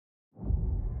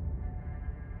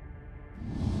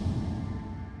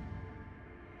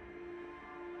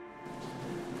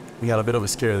we had a bit of a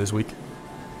scare this week.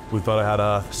 We thought I had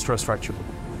a stress fracture.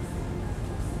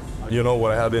 You know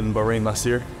what I had in Bahrain last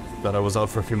year, that I was out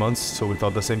for a few months, so we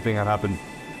thought the same thing had happened.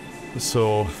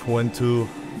 So went to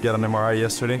get an MRI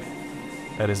yesterday,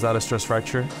 and it's not a stress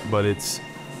fracture, but it's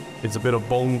a bit of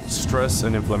bone stress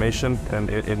and inflammation and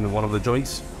in one of the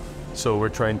joints. So we're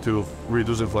trying to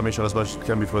reduce inflammation as much as we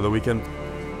can before the weekend.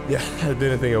 Yeah, I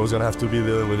didn't think I was gonna have to be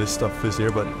dealing with this stuff this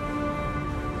year, but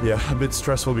yeah, a bit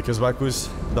stressful because Baku is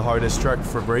the hardest track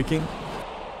for braking.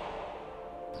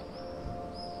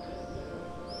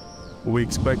 We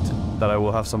expect that I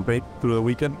will have some pain through the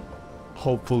weekend.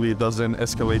 Hopefully it doesn't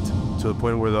escalate to the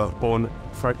point where the bone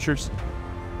fractures.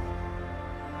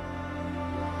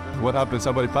 What happened?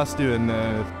 Somebody passed you and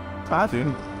Passed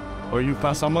you? Or you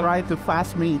passed someone? Tried to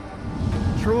pass me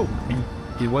through.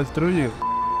 He went through you.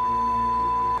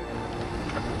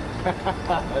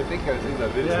 I think I've seen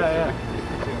that video. Yeah.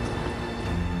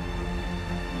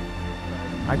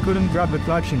 I couldn't grab the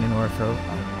clutch anymore, so.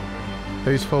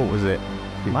 Whose fault was it?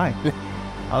 Mine.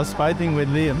 I was fighting with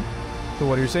Liam. So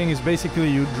what you're saying is basically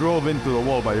you drove into the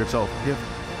wall by yourself? Yep.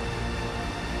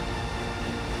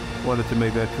 Wanted to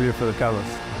make that clear for the cameras.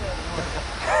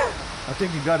 I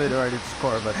think you got it already to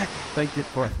score, but thank you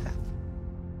for it.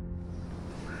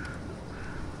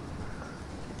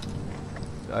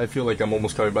 I feel like I'm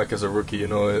almost coming back as a rookie, you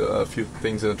know, a few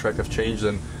things in the track have changed,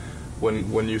 and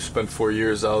when you spend 4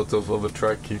 years out of a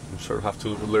track, you sort of have to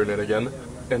learn it again.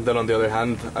 And then on the other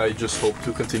hand, I just hope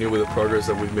to continue with the progress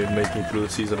that we've been making through the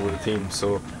season with the team.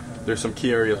 So there's some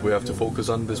key areas we have to focus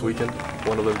on this weekend,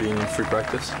 one of them being free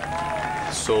practice.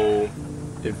 So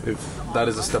if that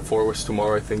is a step forwards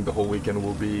tomorrow, I think the whole weekend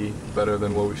will be better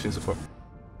than what we've seen so far.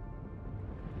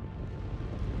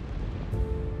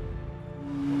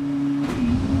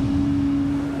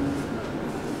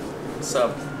 What's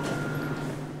up?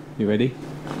 You ready?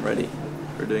 I'm ready.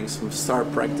 We're doing some start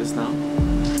practice now.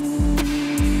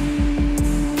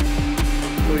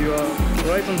 So you are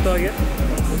right on target.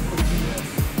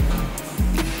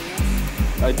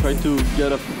 I try to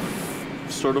get a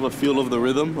sort of a feel of the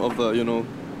rhythm of you know,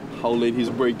 how late he's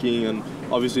braking, and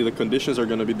obviously the conditions are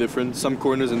going to be different. Some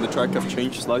corners in the track have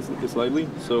changed slightly,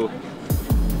 so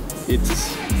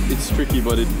it's tricky,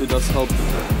 but it does help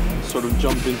sort of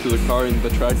jump into the car in the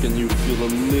track, and you feel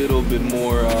a little bit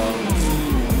more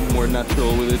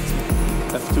natural with it.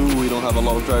 F2, we don't have a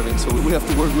lot of driving, so we have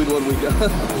to work with what we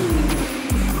got.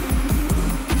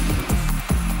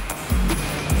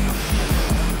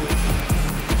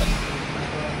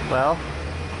 Well,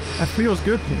 that feels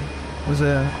good. It was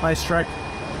a nice track.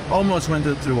 Almost went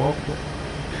into the wall.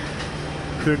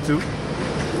 Clear two.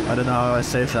 I don't know how I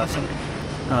saved that.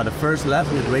 No, the first lap,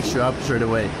 it wakes you up straight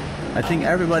away. I think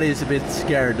everybody is a bit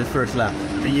scared the first lap.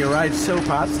 When you ride so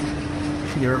fast,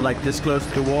 you're like this close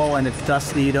to the wall and it's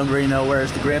dusty, you don't really know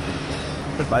where's the grip.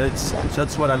 But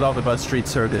that's what I love about street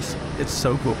circus. It's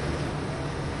so cool.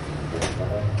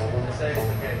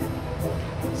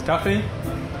 It's coffee?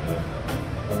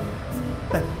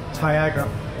 Viagra.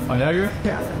 Viagra?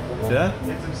 Yeah. Yeah?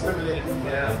 It's stimulated.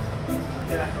 Yeah.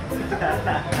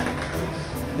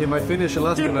 He might finish in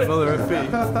last in another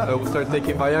FP. I will start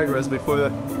taking Viagra's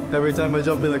before every time I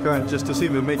jump in the car just to see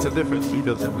if it makes a difference.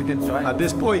 Because We can try. at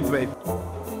this point, mate.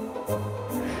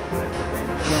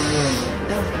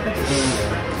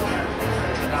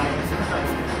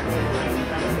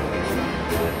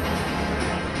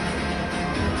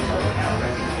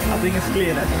 I think it's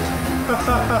clear now.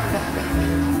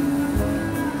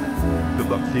 Good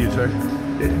luck to you, sir.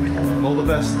 All the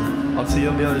best. I'll see you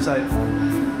on the other side.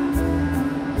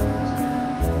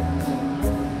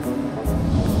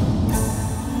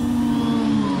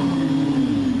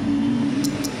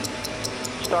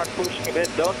 Start pushing a bit,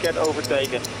 don't get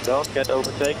overtaken. Don't get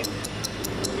overtaken.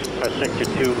 Sector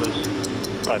 2 is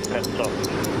 5 pence off.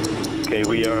 Okay,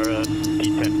 we are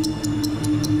P10.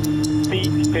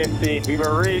 P15. We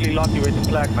were really lucky with the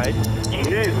flag, mate.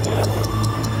 Jesus.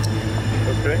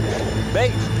 Okay.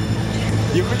 Mate,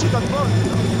 you reached that boat.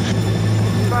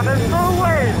 Man, there's no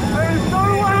way! There's no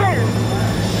way!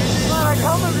 Man, I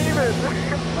can't believe it!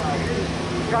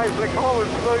 Guys, the call was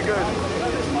so good.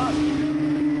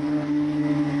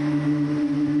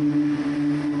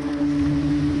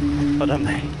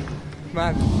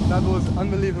 Man, that was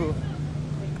unbelievable.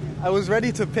 I was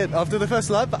ready to pit. After the first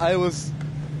lap, I was...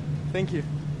 Thank you.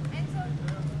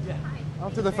 Yeah.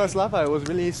 After the first lap, I was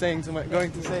really saying to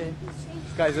going to say,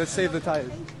 guys, let's save the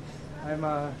tires.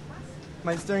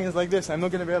 My steering is like this. I'm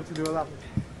not going to be able to do a lap.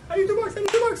 I need to box.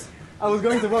 I was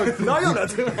going to box. No, you're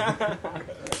not. 5,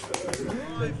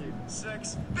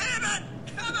 6. Bearman,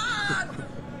 come on!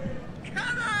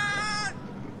 Come on!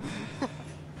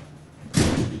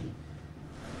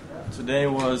 Today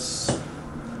was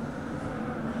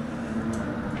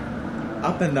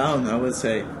up and down, I would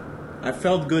say. I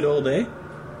felt good all day.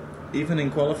 Even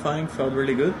in qualifying, felt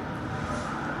really good.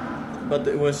 But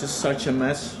it was just such a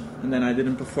mess. And then I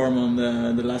didn't perform on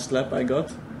the last lap I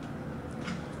got.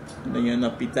 And then you end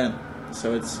up P10.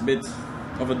 So it's a bit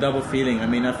of a double feeling. I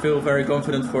mean, I feel very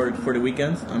confident for the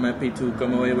weekend. I'm happy to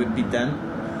come away with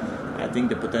P10. I think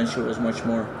the potential was much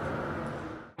more.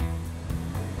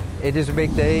 It is a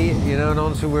big day, you know, and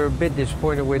also we're a bit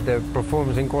disappointed with the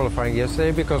performance in qualifying yesterday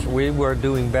because we were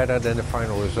doing better than the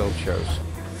final result shows.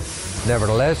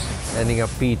 Nevertheless, ending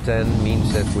up P10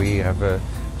 means that we have a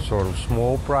sort of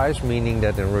small prize, meaning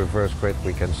that in reverse grid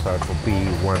we can start for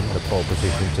P1, the pole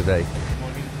position today.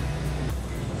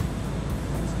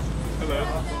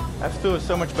 F2 is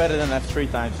so much better than F3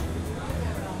 times.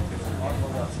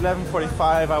 It's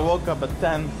 11:45, I woke up at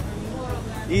 10.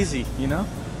 Easy, you know?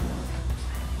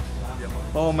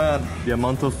 Oh man, the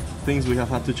amount of things we have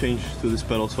had to change to this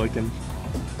pedal so I can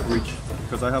reach.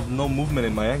 Because I have no movement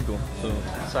in my ankle.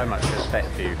 So much respect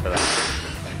for you for that.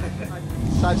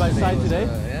 Side by side today?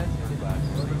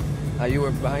 Yeah. You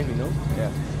were behind me, no?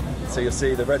 Yeah. So you'll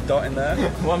see the red dot in there.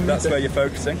 That's where you're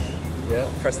focusing. Yeah.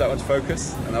 Press that one to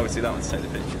focus, and obviously that one to take the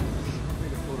picture.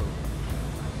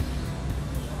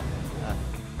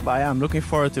 But yeah, I'm looking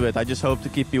forward to it. I just hope to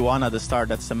keep Juan at the start.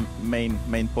 That's the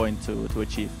main point to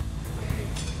achieve.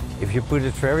 If you put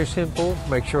it very simple,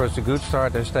 make sure it's a good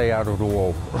start and stay out of the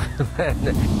wall.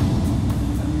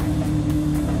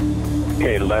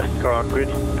 Okay, last car on grid.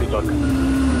 Good luck.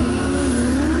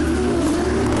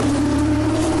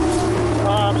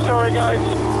 I'm sorry, guys.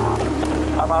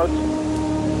 I'm out.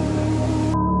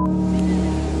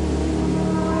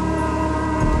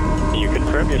 Can you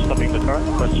confirm you're stopping the car?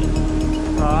 Question.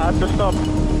 I have to stop.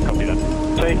 Copy that.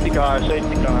 Safety car,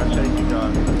 safety car, safety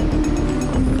car.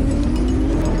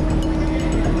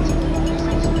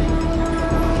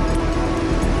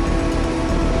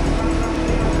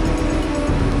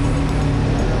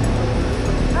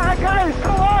 Guys,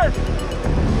 come on!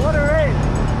 What a race!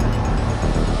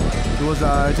 It was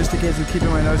just a case of keeping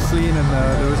my nose clean and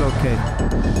it was okay.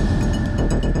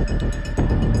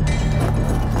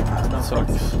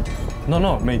 Sucks.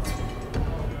 No, mate.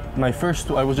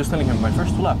 I was just telling him, my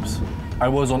first 2 laps, I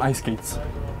was on ice skates.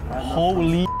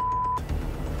 Holy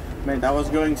Mate, I was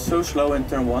going so slow in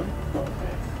turn 1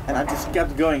 and I just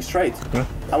kept going straight. Yeah.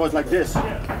 I was like this.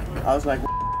 I was like,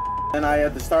 and I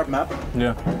had the start map.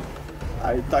 Yeah.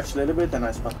 I touched a little bit and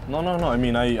I spun. No. I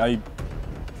mean, I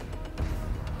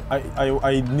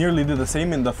nearly did the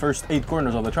same in the first 8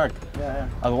 corners of the track. Yeah.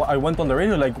 I went on the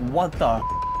radio like, what the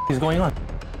is going on?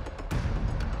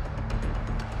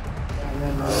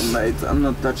 Oh, mate, I'm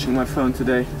not touching my phone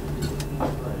today.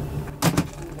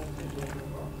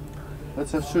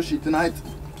 Let's have sushi tonight.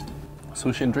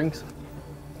 Sushi and drinks?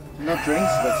 Not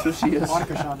drinks, but sushi is.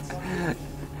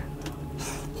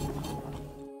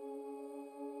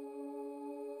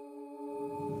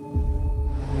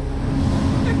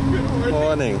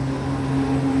 Morning.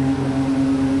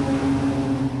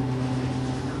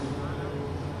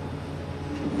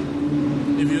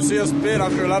 If you see us pit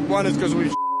after lap 1, it's because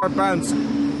we our pants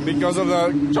because of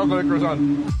the chocolate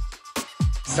croissant.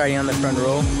 Starting on the front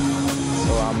row,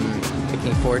 so I'm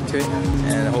looking forward to it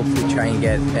and hopefully try and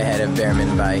get ahead of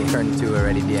Bearman by turn 2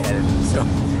 already be ahead of him. So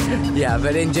yeah,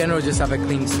 but in general just have a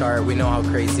clean start. We know how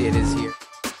crazy it is here.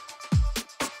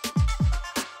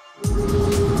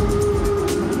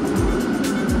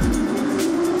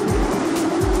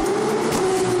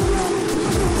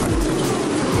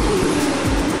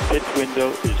 Pit window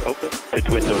is open. Pit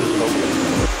window is open.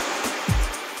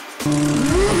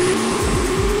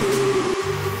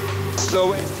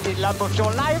 So it's the lap of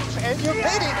your life and you're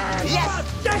pitting. Yes!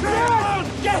 Get it!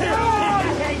 Get it!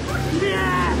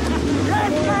 Yeah!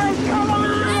 Yes, guys, come on!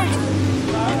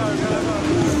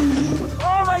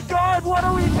 Oh my God, what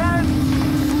a weekend!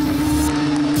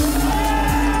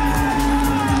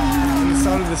 At the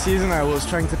start of the season, I was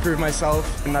trying to prove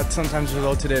myself, and that sometimes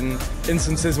resulted in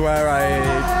instances where I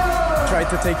tried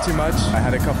to take too much. I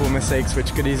had a couple of mistakes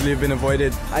which could easily have been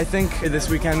avoided. I think this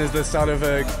weekend is the start of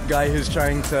a guy who's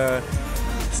trying to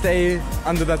stay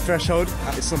under that threshold.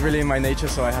 It's not really in my nature,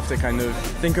 so I have to kind of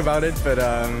think about it, but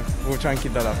we'll try and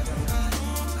keep that up.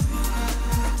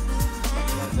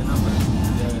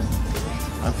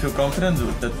 I feel confident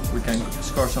that we can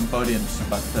score some podiums,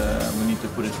 but we need to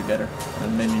put it together,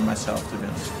 and mainly myself, to be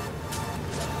honest.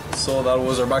 So that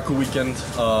was our Baku weekend.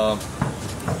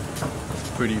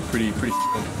 Pretty.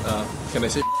 Can I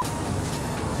say?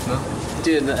 No.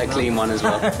 Did a clean one as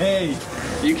well. Hey,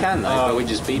 You can though, but we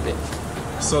just beep it.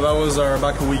 So that was our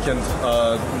Baku weekend.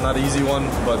 Not an easy one,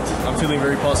 but I'm feeling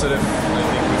very positive. I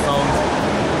think we found